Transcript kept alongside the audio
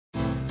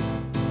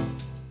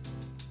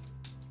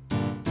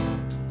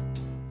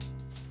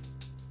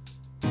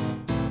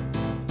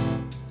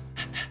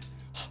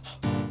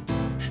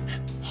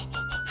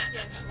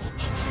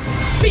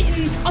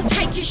spitting, I'll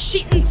take your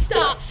shit and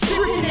start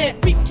stripping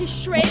it. Rip to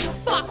shreds,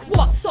 fuck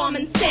what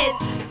Simon says.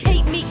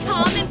 Keep me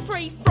calm and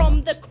free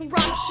from the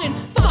corruption.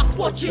 Fuck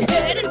what you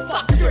heard and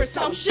fuck your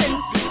assumptions.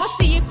 I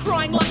see you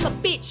crying like a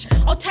bitch,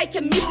 I'll take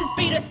your missus,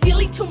 beat her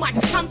silly till my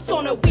cunt's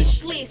on a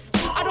wish list.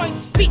 I don't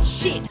spit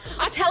shit,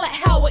 I tell it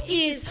how it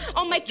is.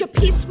 I'll make you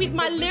piss with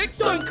my lyrics,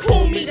 don't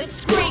call me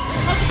discreet.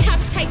 I'll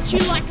decapitate you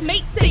like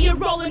meat, see you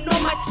rolling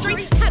on my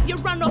street. Have you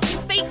run off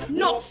your feet,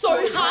 not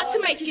so hard to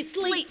make you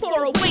sleep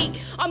for a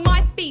week. I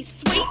might be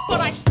sweet,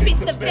 but I spit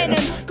the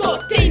venom.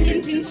 Got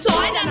demons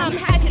inside and I'm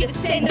happy to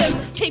send them.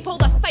 Keep all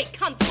the fake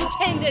cunts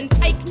pretending,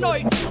 take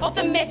note of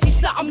the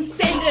message that I'm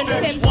sending.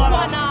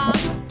 FEMZ1ER,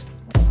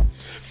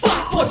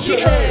 fuck what you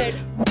heard.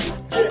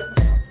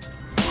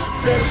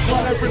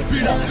 FEMZ1ER and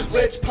bitter,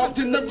 let's punt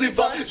in the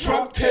liver.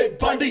 Drunk Ted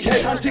Bundy,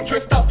 head hunting,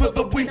 dressed up for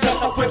the winter.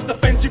 Southwest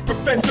offensive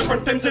professor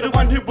and FEMZ are the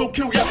one who will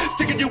kill ya.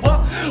 Sticking you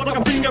up like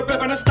a finger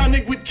rap and a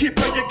stunning with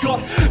Kipper. You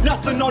got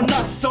nothing on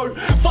us, so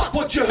fuck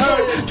what you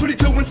heard.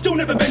 22 and still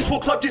never been to a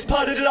club, just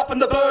partied it up in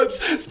the burbs.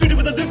 Spit it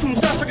with a lip from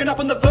start chucking up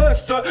on the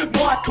verse. The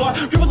mic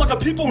I rip it like a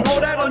people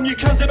hold out on you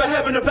cuz never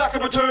having a back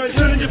of return.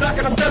 Turning your back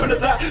and I'm stabbing at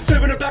that.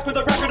 Serving it back with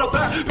a racket or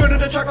back. Burning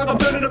the track like I'm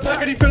burning a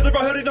pack. Any further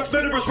I heard it knocks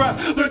murderous rap.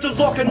 Learn to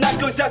lock and that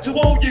goes out to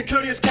all you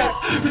courteous cats.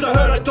 Cause I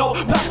heard a doll,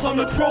 backs on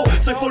the crawl.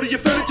 So follow your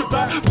furniture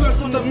back,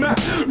 purse on the map.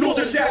 North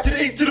to south to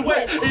the east to the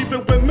west.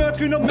 Even when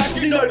murking or mac,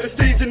 you notice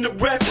these in the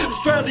rest.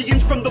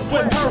 Australians from the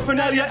west,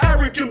 paraphernalia,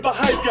 arrogant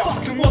behaviour.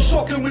 Fucking more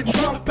shocking with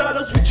drunk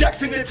battles with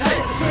Jackson and Tate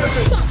to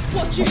service.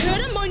 Fuck what you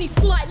heard, I'm only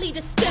slightly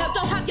disturbed.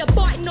 I'll have you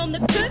biting on the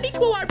curb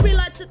before I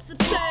realise it's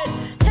absurd.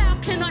 How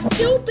can I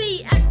still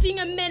be acting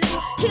a menace?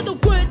 Hear the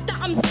words that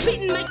I'm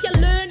spitting, make you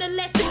learn a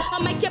lesson.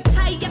 I'll make you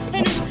pay your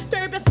penance,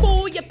 bury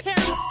before your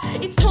parents.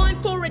 It's time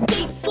for a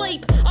deep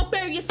sleep, I'll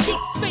bury you 6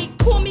 feet.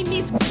 Call me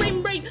Miss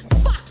Grim Reap,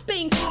 fuck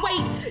being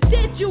sweet.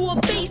 Dead you will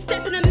be,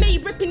 stepping at me,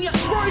 ripping your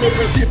throat.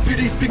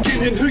 Serendipity's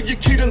beginning, who you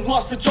kidding?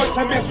 Life's a joke,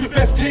 I mess with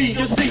ST,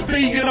 your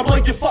CB, and I blow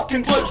your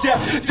fucking globes out.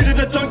 Did it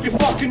or don't you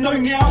fucking know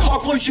now? I'll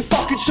close your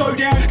fucking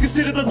showdown.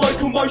 Consider the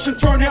local motion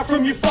thrown out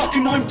from your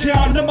fucking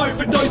hometown. I'm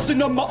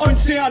overdosing on my own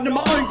sound and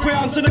my own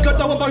grounds, and I got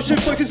no emotion,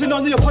 focusing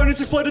on the opponents,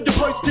 exploded your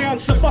post down.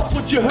 So fuck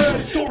what you heard,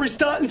 the story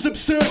starting's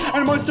absurd,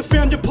 and most have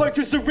found your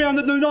pokers around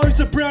and the nose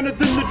are browner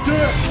than the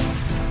dirt.